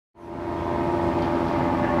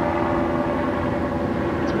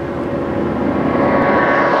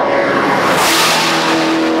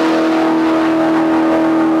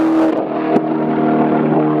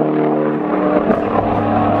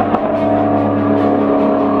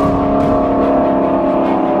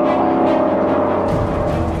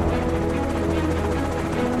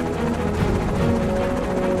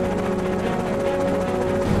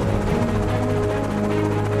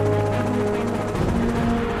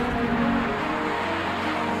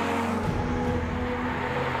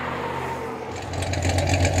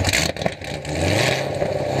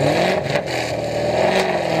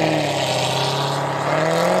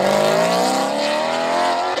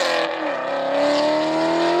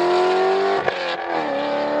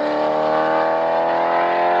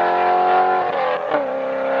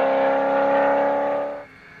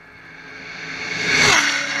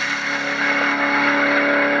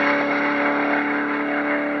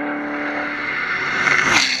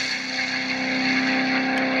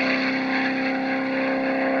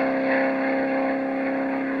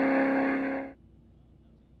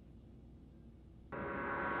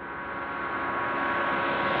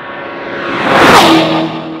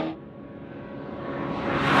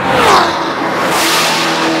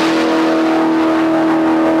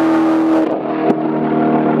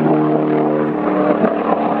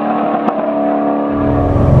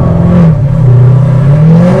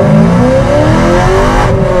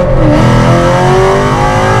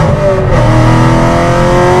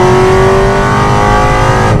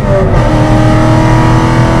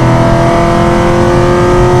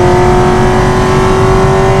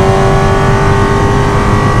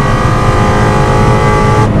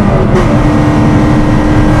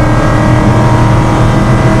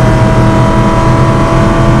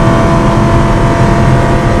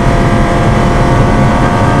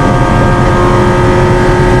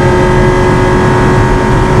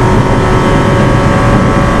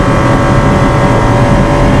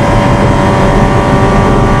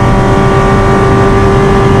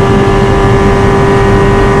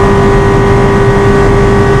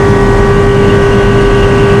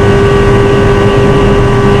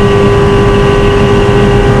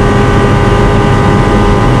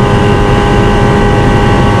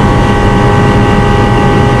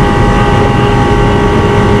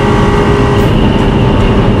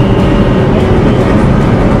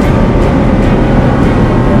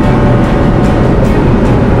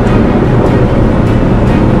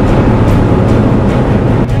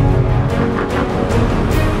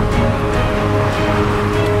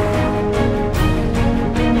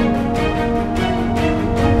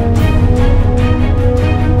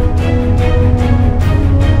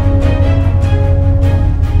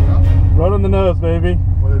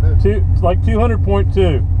like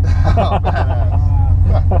 200.2. Oh, badass.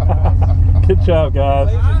 Good job, guys.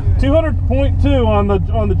 200.2 on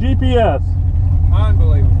the GPS.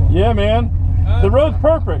 Unbelievable. Yeah, man. The road's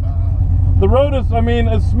perfect. The road is, I mean,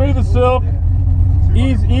 as smooth as silk,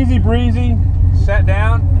 easy breezy. Sat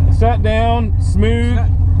down, smooth.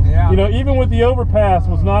 Yeah. You know, even with the overpass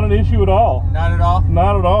was not an issue at all. Not at all.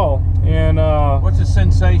 Not at all. And what's the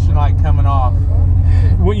sensation like coming off?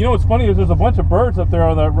 well, you know what's funny is there's a bunch of birds up there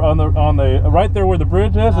on the right there where the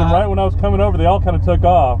bridge is, and right when I was coming over, they all kind of took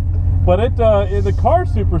off. But the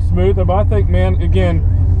car's super smooth. But I think, man,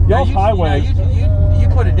 again, y'all's highways. You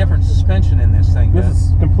put a different suspension in this thing. This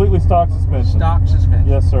is completely stock suspension. Stock suspension.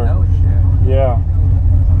 Yes, sir. No shit. Yeah.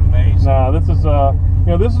 Amazing. Nah, this is you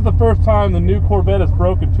know, this is the first time the new Corvette has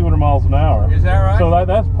broken 200 miles an hour. Is that right? So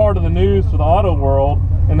that's part of the news for the auto world,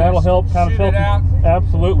 and that'll help kind of shoot it out.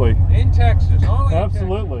 Absolutely. In Texas. Only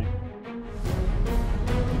Absolutely. In Texas.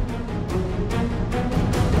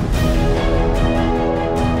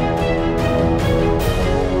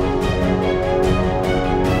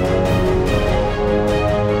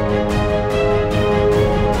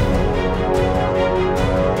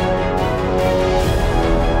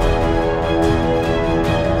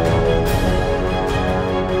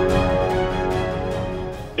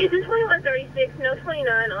 This is 2136, no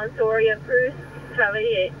 29 on Soria, Cruise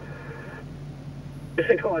 588. This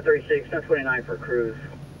is 2136, no 29 for Cruise.